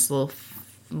red ones, little,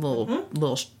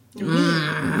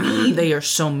 they are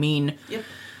so mean. Yep.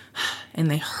 And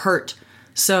they hurt.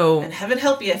 So. And heaven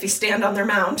help you if you stand on their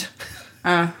mound.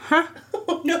 Uh-huh.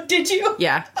 Oh, no, did you?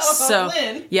 Yeah. Oh, so,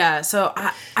 Lynn. Yeah, so,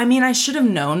 I mean, I should have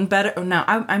known better. No,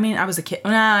 I mean, I was a kid.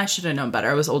 Nah, I should have known better.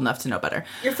 I was old enough to know better.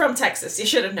 You're from Texas. You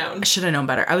should have known. I should have known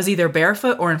better. I was either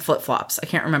barefoot or in flip-flops. I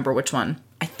can't remember which one.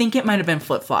 I think it might have been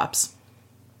flip-flops.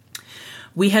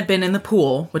 We had been in the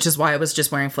pool, which is why I was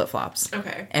just wearing flip-flops.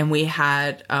 Okay. And we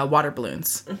had water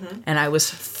balloons. Mm-hmm. And I was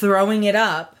throwing it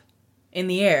up in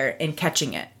the air and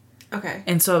catching it. Okay.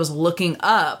 And so I was looking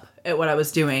up at what I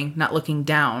was doing, not looking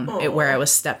down at where I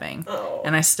was stepping. Oh.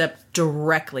 And I stepped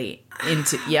directly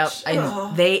into,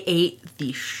 and they ate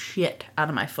the shit out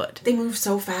of my foot. They move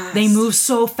so fast.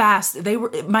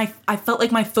 I felt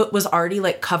like my foot was already,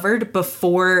 like, covered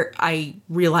before I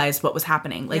realized what was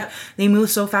happening. Like, they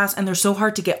move so fast, and they're so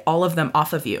hard to get all of them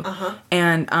off of you. Uh-huh.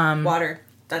 And, water.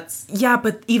 That's... Yeah,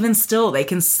 but even still, they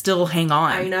can still hang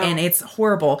on. I know. And it's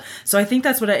horrible. So I think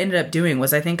that's what I ended up doing,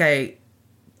 was I think I...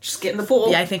 Just get in the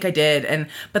pool. Yeah, I think I did.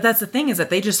 But that's the thing, is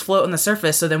that they just float on the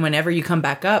surface, so then whenever you come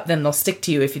back up, then they'll stick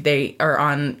to you if they are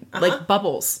on, like,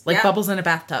 bubbles. Like, bubbles in a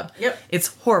bathtub. Yep. It's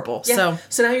horrible. Yeah.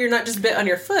 So now you're not just bit on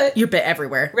your foot. You're bit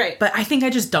everywhere. Right. But I think I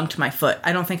just dunked my foot.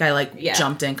 I don't think I,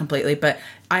 jumped in completely, but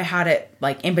I had it,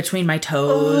 like, in between my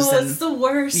toes. Oh, it's the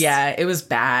worst. Yeah, it was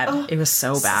bad. Oh, it was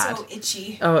so bad. So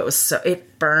itchy. Oh,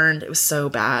 it burned. It was so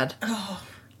bad. Oh.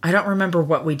 I don't remember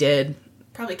what we did.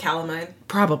 Probably calamine.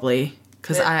 Probably.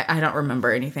 Because I don't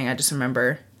remember anything. I just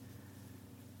remember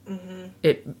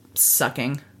it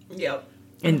sucking. Yep.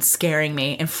 And scaring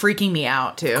me and freaking me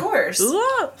out, too. Of course.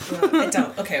 Well, I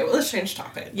don't. Okay, well, let's change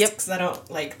topics. Yep. Because I don't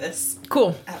like this.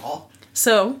 Cool. At all.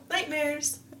 So.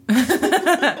 Nightmares.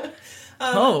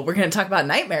 Oh, we're going to talk about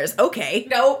nightmares. Okay.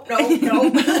 No.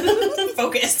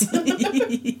 Focus.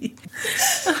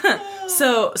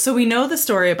 So we know the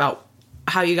story about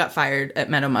how you got fired at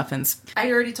Meadow Muffins.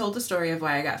 I already told the story of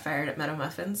why I got fired at Meadow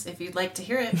Muffins. If you'd like to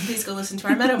hear it, please go listen to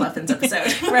our Meadow Muffins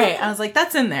episode. Right. I was like,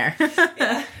 that's in there.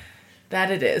 Yeah.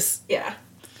 That it is. Yeah.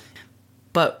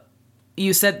 But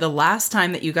you said the last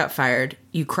time that you got fired,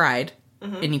 you cried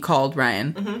and you called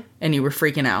Ryan and you were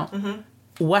freaking out. Mm-hmm.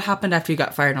 What happened after you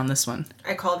got fired on this one?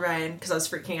 I called Ryan because I was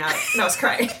freaking out and I was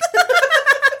crying.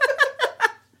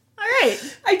 All right.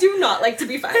 I do not like to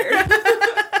be fired.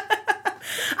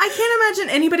 I can't imagine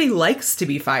anybody likes to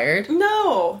be fired.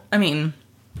 No. I mean,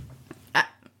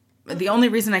 the only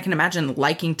reason I can imagine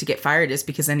liking to get fired is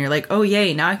because then you're like, oh,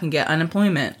 yay, now I can get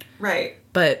unemployment. Right.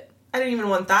 But I didn't even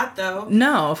want that, though.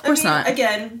 No, of course not.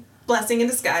 Again, blessing in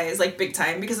disguise, like, big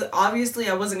time, because obviously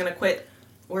I wasn't going to quit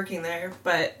working there,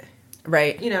 but,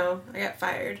 right. you know, I got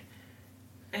fired.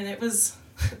 And it was,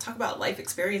 talk about life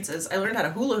experiences. I learned how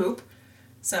to hula hoop,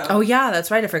 so. Oh, yeah,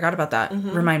 that's right. I forgot about that.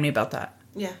 Mm-hmm. Remind me about that.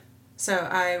 Yeah. So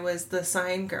I was the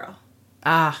sign girl.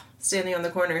 Ah. Standing on the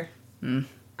corner. Mm.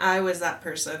 I was that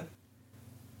person.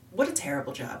 What a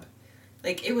terrible job.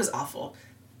 Like, it was awful.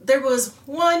 There was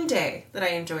one day that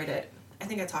I enjoyed it. I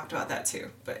think I talked about that too.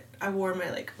 But I wore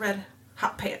my, like, red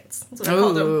hot pants. That's what I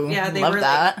called them. Yeah, they were,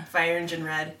 that. Like, fire engine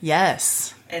red.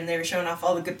 Yes. And they were showing off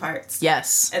all the good parts.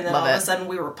 Yes. And then all of a sudden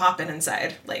we were popping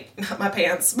inside. Like, not my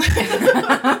pants.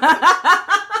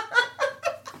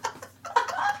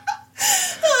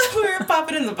 We were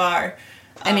popping in the bar.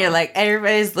 And you're like,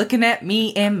 everybody's looking at me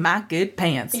in my good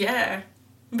pants. Yeah.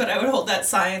 But I would hold that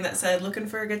sign that said, looking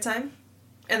for a good time.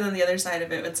 And then the other side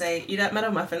of it would say, eat at Meadow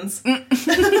Muffins. And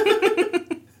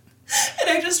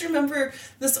I just remember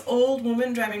this old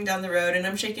woman driving down the road, and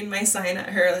I'm shaking my sign at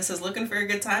her that says, looking for a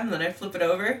good time, and then I flip it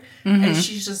over, and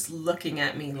she's just looking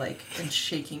at me, like, and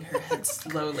shaking her head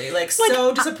slowly, like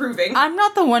so disapproving. I'm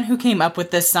not the one who came up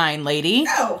with this sign, lady.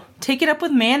 No. Take it up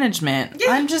with management.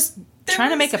 Yeah. I'm just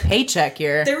trying to make a paycheck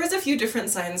here. There was a few different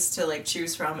signs to, like,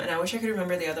 choose from, and I wish I could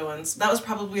remember the other ones. That was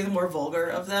probably the more vulgar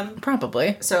of them.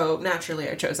 Probably. So, naturally,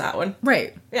 I chose that one.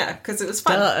 Right. Yeah, because it was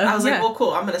fun. Duh. I was like, well,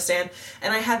 cool, I'm going to stand.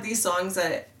 And I had these songs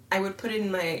that I would put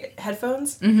in my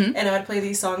headphones, and I would play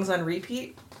these songs on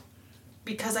repeat,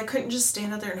 because I couldn't just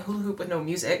stand out there and hula hoop with no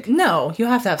music. No, you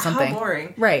have to have something. How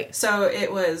boring. Right. So,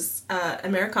 it was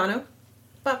Americano.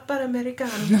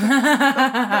 Americano.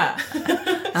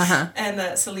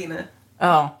 And Selena.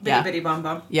 Oh, Bitty Bitty Bom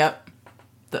Bom. Yep.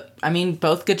 I mean,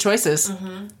 both good choices.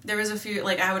 Mm-hmm. There was a few,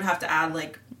 like, I would have to add,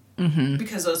 like,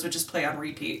 because those would just play on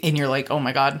repeat. And you're like, oh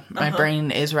my god, my brain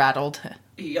is rattled.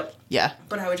 Yep. Yeah.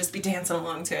 But I would just be dancing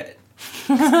along to it.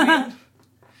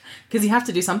 Because you have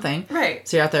to do something. Right.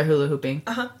 So you're out there hula hooping.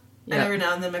 Uh-huh. Yep. And every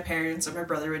now and then my parents or my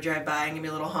brother would drive by and give me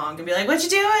a little honk and be like, what you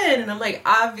doing? And I'm like,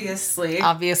 obviously.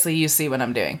 Obviously you see what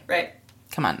I'm doing. Right.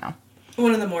 Come on now.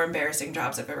 One of the more embarrassing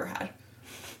jobs I've ever had.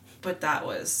 But that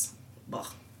was, ugh.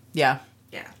 Yeah.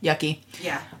 Yeah. Yucky.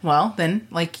 Yeah. Well, then,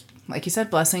 like you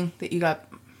said, blessing that you got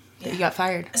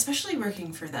fired. Especially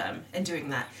working for them and doing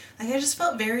that. Like, I just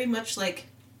felt very much like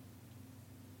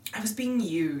I was being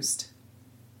used.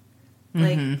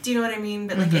 Like, do you know what I mean?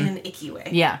 But, like, in an icky way.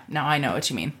 Yeah. No, I know what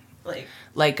you mean.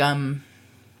 Like, I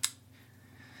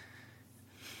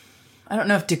don't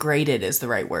know if degraded is the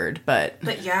right word, but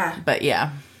yeah. But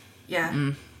yeah.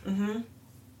 Yeah.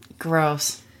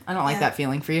 Gross. I don't like that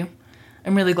feeling for you.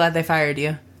 I'm really glad they fired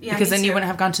you. Yeah, because then you wouldn't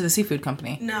have gone to the seafood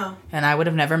company. No. And I would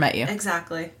have never met you.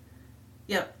 Exactly.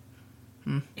 Yep.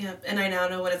 Yep. And I now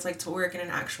know what it's like to work in an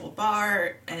actual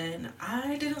bar, and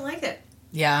I didn't like it.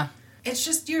 Yeah. It's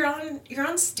just you're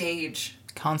on stage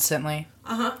constantly.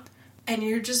 And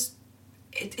you're just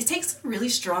it takes a really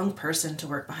strong person to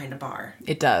work behind a bar.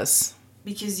 It does.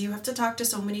 Because you have to talk to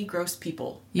so many gross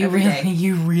people. You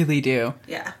really do.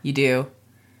 Yeah. You do.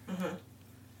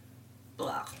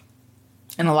 Blah.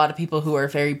 And a lot of people who are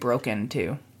very broken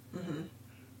too.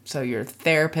 So you're a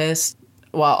therapist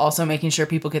while also making sure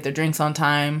people get their drinks on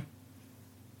time.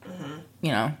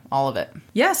 You know, all of it.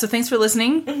 Yeah, so thanks for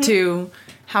listening to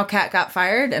how Kat got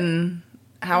fired and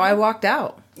how I walked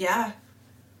out. Yeah.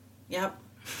 Yep.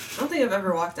 I don't think I've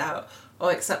ever walked out. Oh,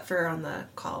 except for on the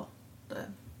call.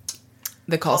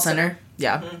 The call center.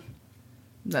 Yeah.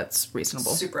 That's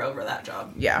reasonable. Super over that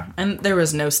job. Yeah. And there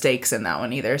was no stakes in that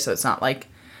one either, so it's not like...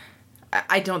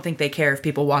 I don't think they care if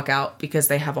people walk out because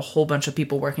they have a whole bunch of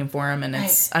people working for them, and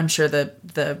it's... Right. I'm sure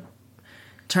the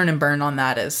turn and burn on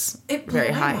that is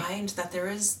very high. It blew my mind that there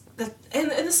is... And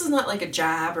this is not like a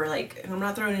jab or like... I'm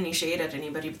not throwing any shade at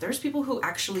anybody, but there's people who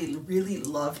actually really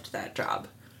loved that job.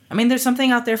 I mean, there's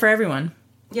something out there for everyone.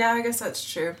 Yeah, I guess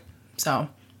that's true. So,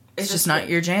 it's just not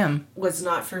your jam. Was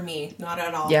not for me. Not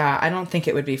at all. Yeah, I don't think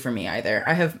it would be for me either.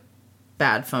 I have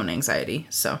bad phone anxiety,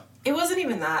 so. It wasn't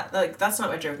even that. Like, that's not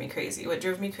what drove me crazy. What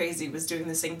drove me crazy was doing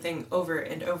the same thing over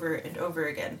and over and over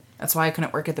again. That's why I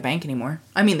couldn't work at the bank anymore.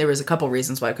 I mean, there was a couple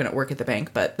reasons why I couldn't work at the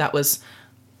bank, but that was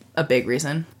a big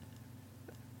reason.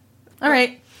 All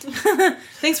right.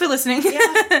 Thanks for listening.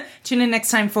 Yeah. Tune in next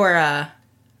time for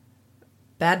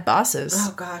Bad Bosses.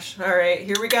 Oh, gosh. All right.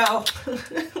 Here we go.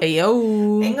 Hey,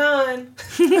 yo. Hang on.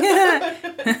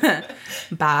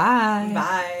 Bye.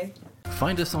 Bye.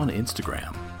 Find us on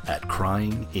Instagram at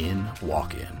Crying In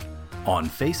Walk-In, on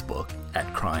Facebook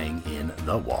at Crying In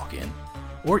The Walk-In,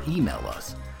 or email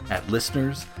us at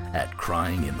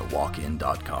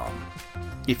listeners@cryinginthewalkin.com.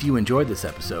 If you enjoyed this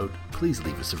episode, please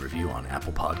leave us a review on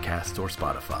Apple Podcasts or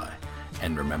Spotify,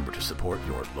 and remember to support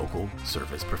your local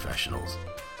service professionals.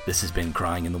 This has been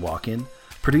Crying in the Walk-In,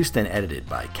 produced and edited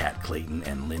by Kat Clayton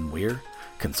and Lynn Weir,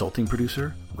 consulting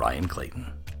producer Ryan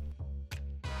Clayton.